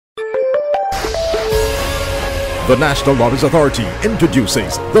The National Lotteries Authority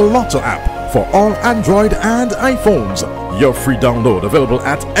introduces the Lotto app for all Android and iPhones. Your free download available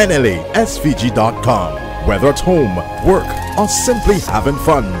at NLASVG.com. Whether at home, work, or simply having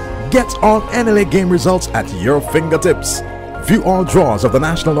fun, get all NLA game results at your fingertips. View all draws of the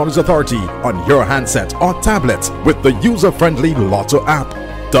National Lotteries Authority on your handset or tablet with the user-friendly Lotto app.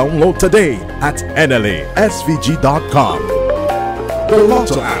 Download today at NLASVG.com. The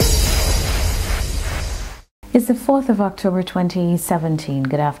Lotto app. It's the 4th of October 2017.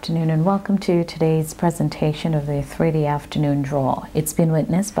 Good afternoon and welcome to today's presentation of the 3D afternoon draw. It's been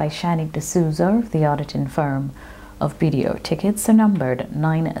witnessed by Shanik D'Souza of the auditing firm of BDO. Tickets are numbered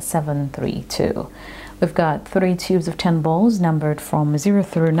 9732. We've got 3 tubes of 10 balls numbered from 0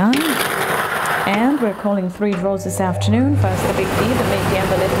 through 9. And we're calling 3 draws this afternoon. First, the big D, the mid D,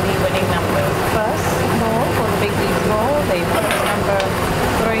 and the little D winning number. First ball for the big D draw, the first number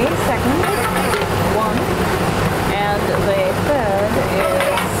 3, second 1, and the third is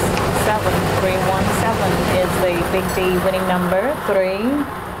 7. 317 is the big D winning number.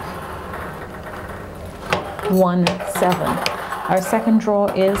 317. Our second draw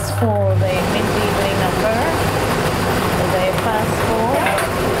is for the mid D winning number. The first ball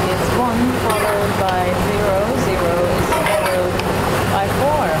is 1 followed by 0. 0 is followed by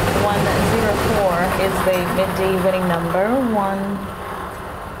 4. 104 is the mid D winning number.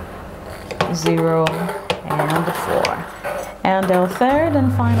 1, 0, and 4. And our third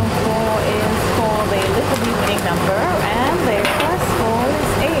and final draw is for the little D winning number, and the first ball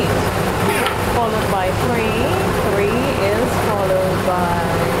is 8, followed by 3. 3 is followed by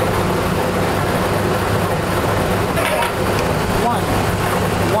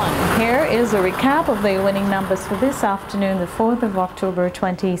 1. Here is a recap of the winning numbers for this afternoon, the 4th of October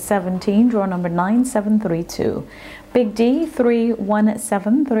 2017, draw number 9732. Big D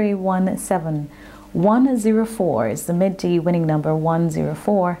 317 317. 104 is the mid D winning number.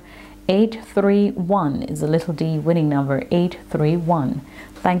 104. 831 is the little d winning number. 831.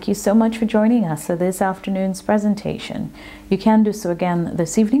 Thank you so much for joining us for this afternoon's presentation. You can do so again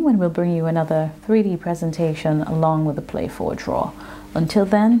this evening when we'll bring you another 3D presentation along with the Play 4 draw. Until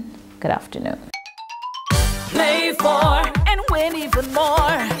then, good afternoon. Play for and win even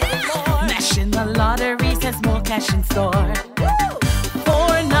more. National Lotteries has more cash in store.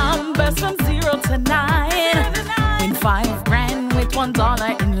 4 numbers from 0 to 9. Win 5 grand with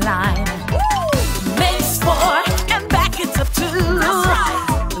 $1 in line. Base 4 and back it up too.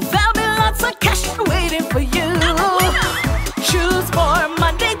 There'll be lots of cash waiting for you. Choose for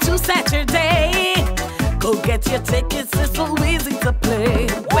Monday to Saturday. Go get your tickets